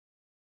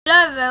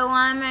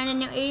everyone, my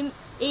name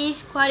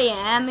is Khoa Điền.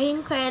 I'm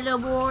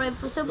incredible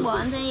for sức bổ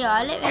âm thanh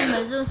giỏi. Let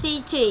me do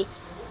city.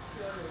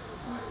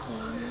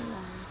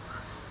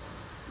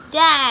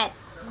 Dad,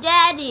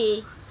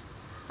 daddy.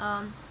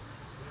 Daddy.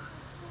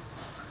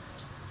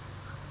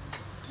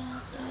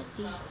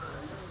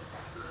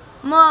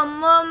 Mom,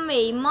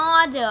 mommy,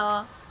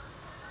 mother.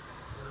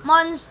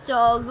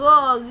 Monster,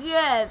 girl,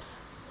 gift.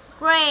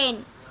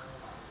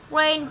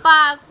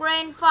 Grandpa,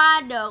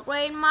 grandfather,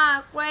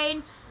 grandma,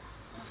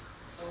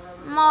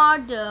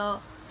 grandmother.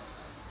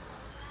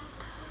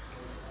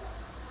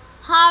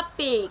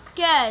 Happy,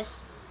 guest,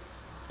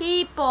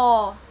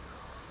 people.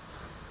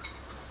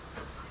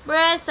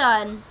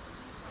 Present,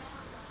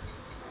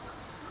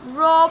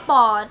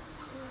 robot,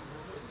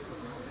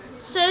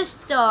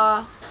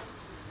 sister,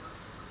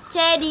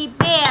 teddy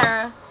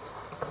bear,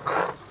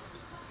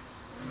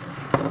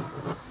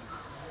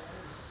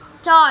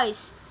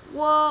 toys,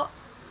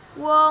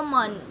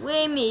 woman,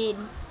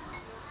 women,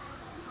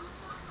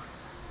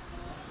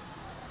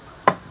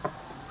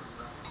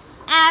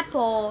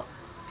 apple,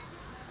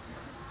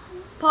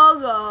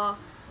 burger,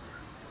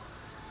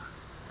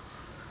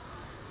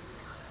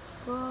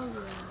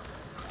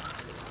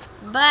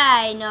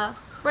 banana,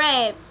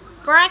 bread,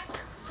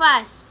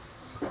 breakfast,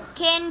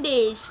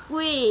 candy,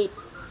 sweet,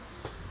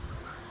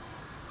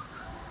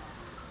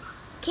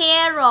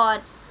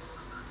 carrot,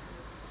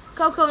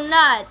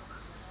 coconut,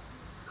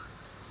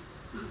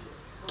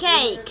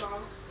 cake,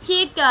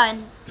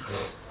 chicken,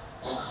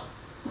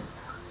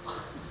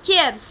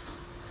 chips,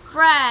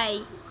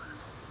 fry,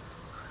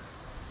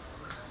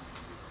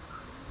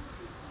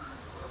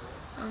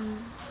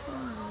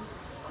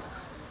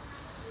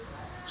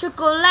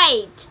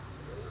 chocolate,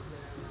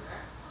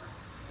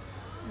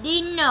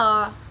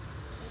 dinner,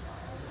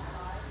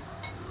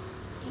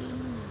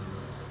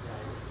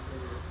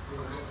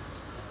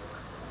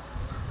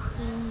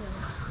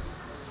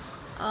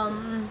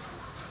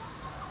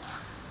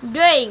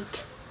 drink,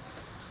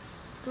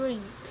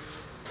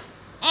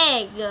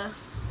 egg,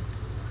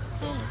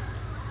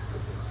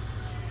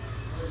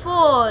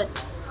 food,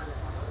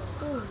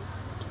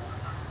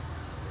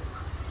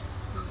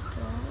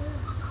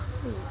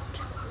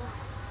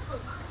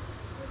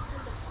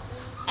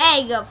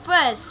 egg,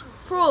 first,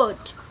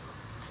 fruit,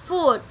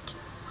 food,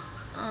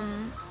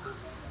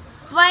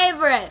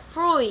 favorite,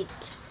 fruit,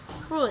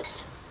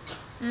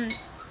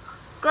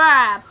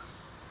 grab,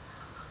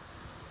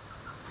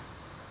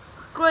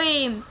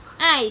 cream,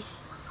 ice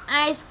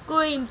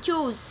cream,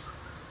 juice,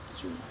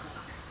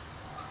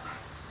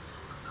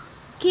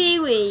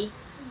 kiwi,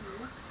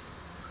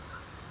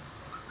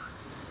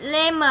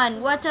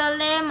 lemon, water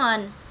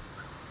lemon,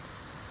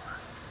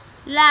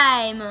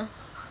 lime,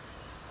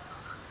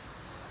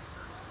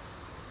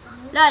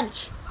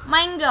 lunch,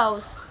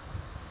 mangoes,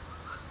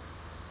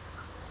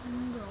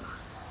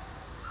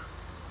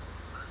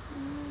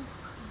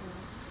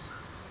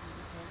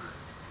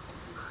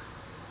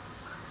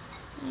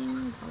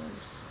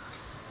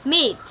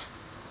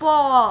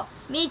 meatball,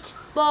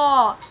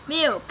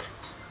 milk,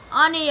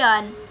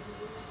 onion,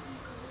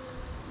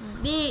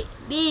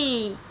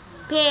 bee,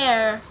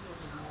 pear,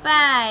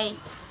 pie,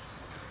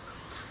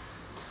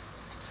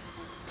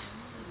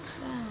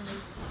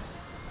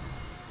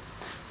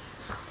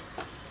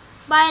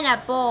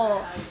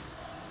 pineapple,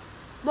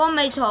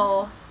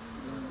 tomato,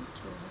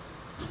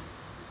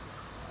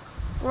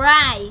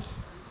 rice,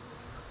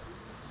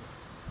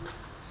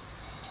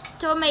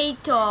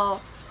 tomato,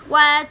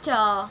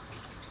 water,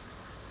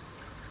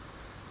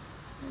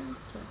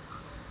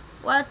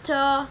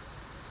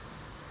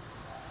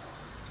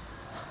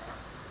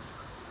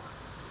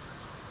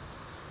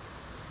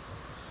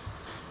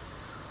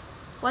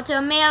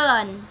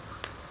 watermelon,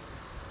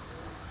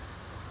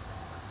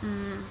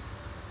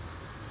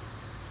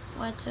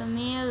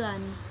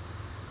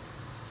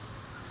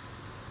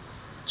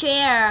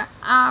 chair,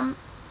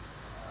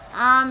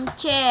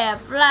 armchair,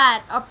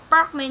 flat,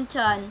 apartment,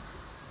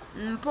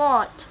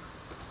 port,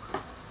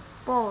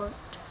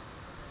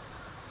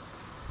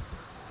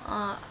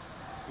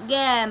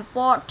 game,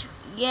 board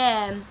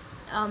game,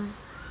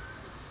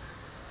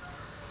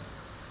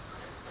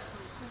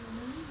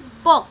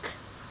 book,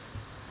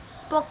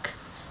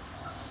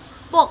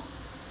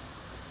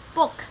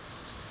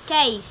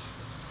 case,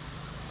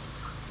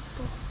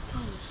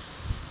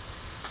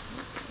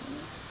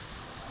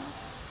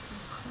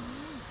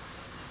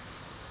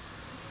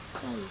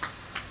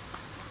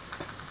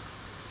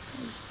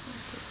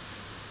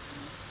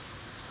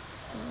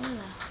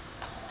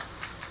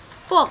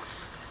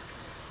 books,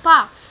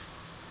 box,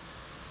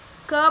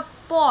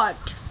 cupboard,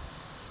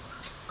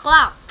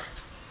 clock,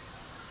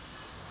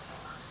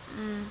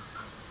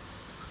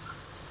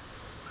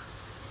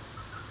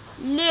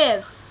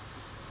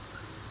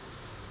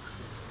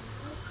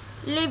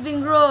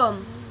 living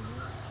room,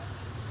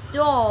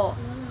 door,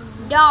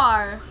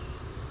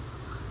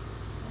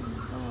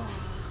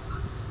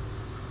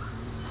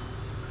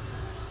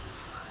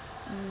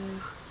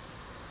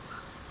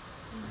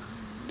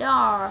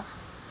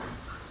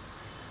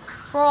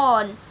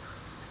 phone,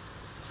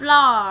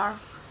 floor,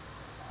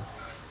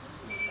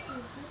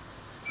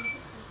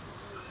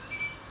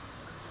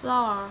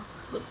 floor.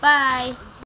 Goodbye.